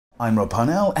I'm Rob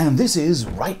Parnell, and this is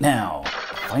Right Now,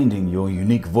 finding your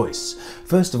unique voice.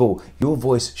 First of all, your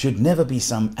voice should never be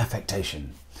some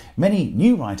affectation. Many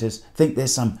new writers think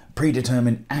there's some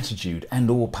predetermined attitude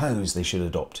and or pose they should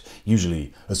adopt,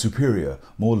 usually a superior,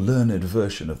 more learned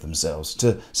version of themselves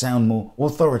to sound more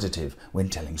authoritative when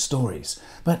telling stories.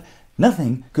 But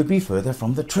nothing could be further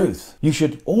from the truth. You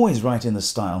should always write in the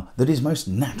style that is most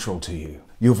natural to you.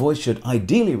 Your voice should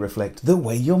ideally reflect the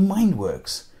way your mind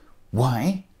works.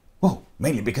 Why? Well,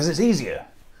 mainly because it's easier.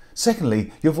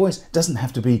 Secondly, your voice doesn't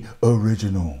have to be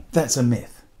original. That's a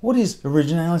myth. What is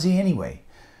originality anyway?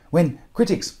 When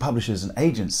critics, publishers and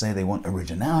agents say they want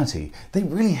originality, they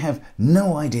really have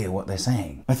no idea what they're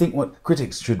saying. I think what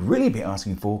critics should really be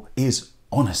asking for is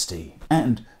honesty.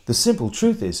 And the simple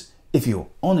truth is, if you're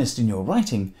honest in your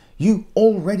writing, you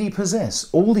already possess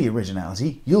all the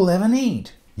originality you'll ever need.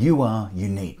 You are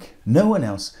unique. No one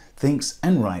else thinks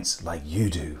and writes like you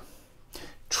do.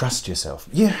 Trust yourself.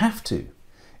 You have to.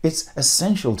 It's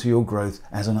essential to your growth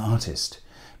as an artist,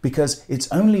 because it's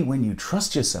only when you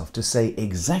trust yourself to say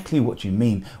exactly what you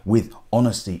mean with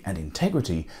honesty and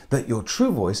integrity that your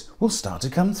true voice will start to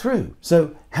come through.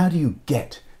 So how do you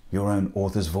get your own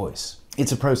author's voice?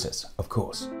 It's a process, of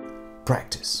course.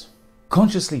 Practice.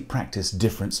 Consciously practice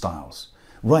different styles.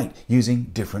 Write using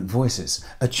different voices.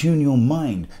 Attune your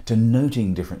mind to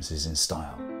noting differences in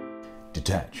style.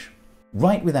 Detach.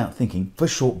 Write without thinking for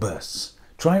short bursts.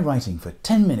 Try writing for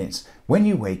 10 minutes when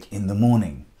you wake in the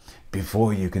morning,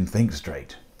 before you can think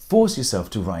straight. Force yourself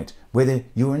to write whether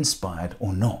you're inspired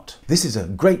or not. This is a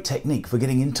great technique for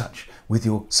getting in touch with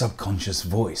your subconscious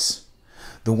voice,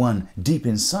 the one deep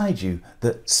inside you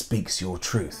that speaks your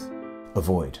truth.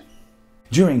 Avoid.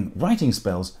 During writing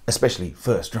spells, especially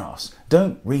first drafts,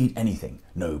 don't read anything.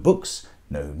 No books,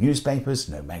 no newspapers,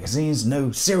 no magazines,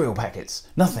 no cereal packets,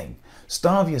 nothing.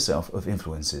 Starve yourself of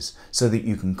influences so that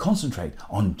you can concentrate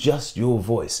on just your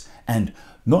voice and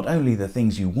not only the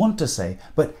things you want to say,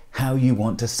 but how you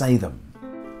want to say them.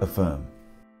 Affirm.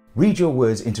 Read your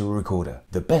words into a recorder.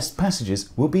 The best passages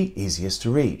will be easiest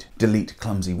to read. Delete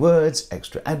clumsy words,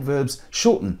 extra adverbs,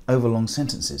 shorten overlong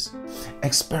sentences.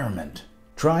 Experiment.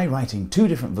 Try writing 2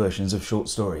 different versions of short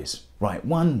stories. Write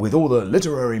one with all the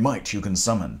literary might you can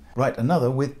summon. Write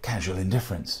another with casual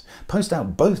indifference. Post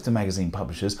out both to magazine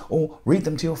publishers or read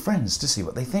them to your friends to see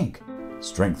what they think.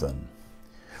 Strengthen.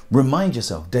 Remind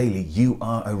yourself daily you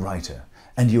are a writer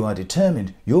and you are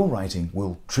determined your writing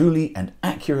will truly and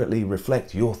accurately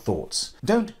reflect your thoughts.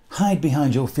 Don't hide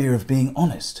behind your fear of being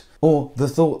honest or the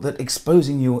thought that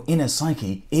exposing your inner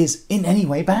psyche is in any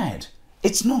way bad.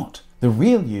 It's not. The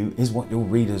real you is what your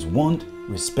readers want,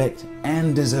 respect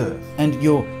and deserve. And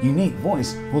your unique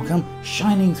voice will come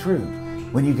shining through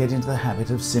when you get into the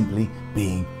habit of simply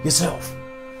being yourself.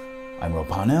 I'm Rob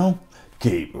Parnell.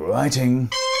 Keep writing.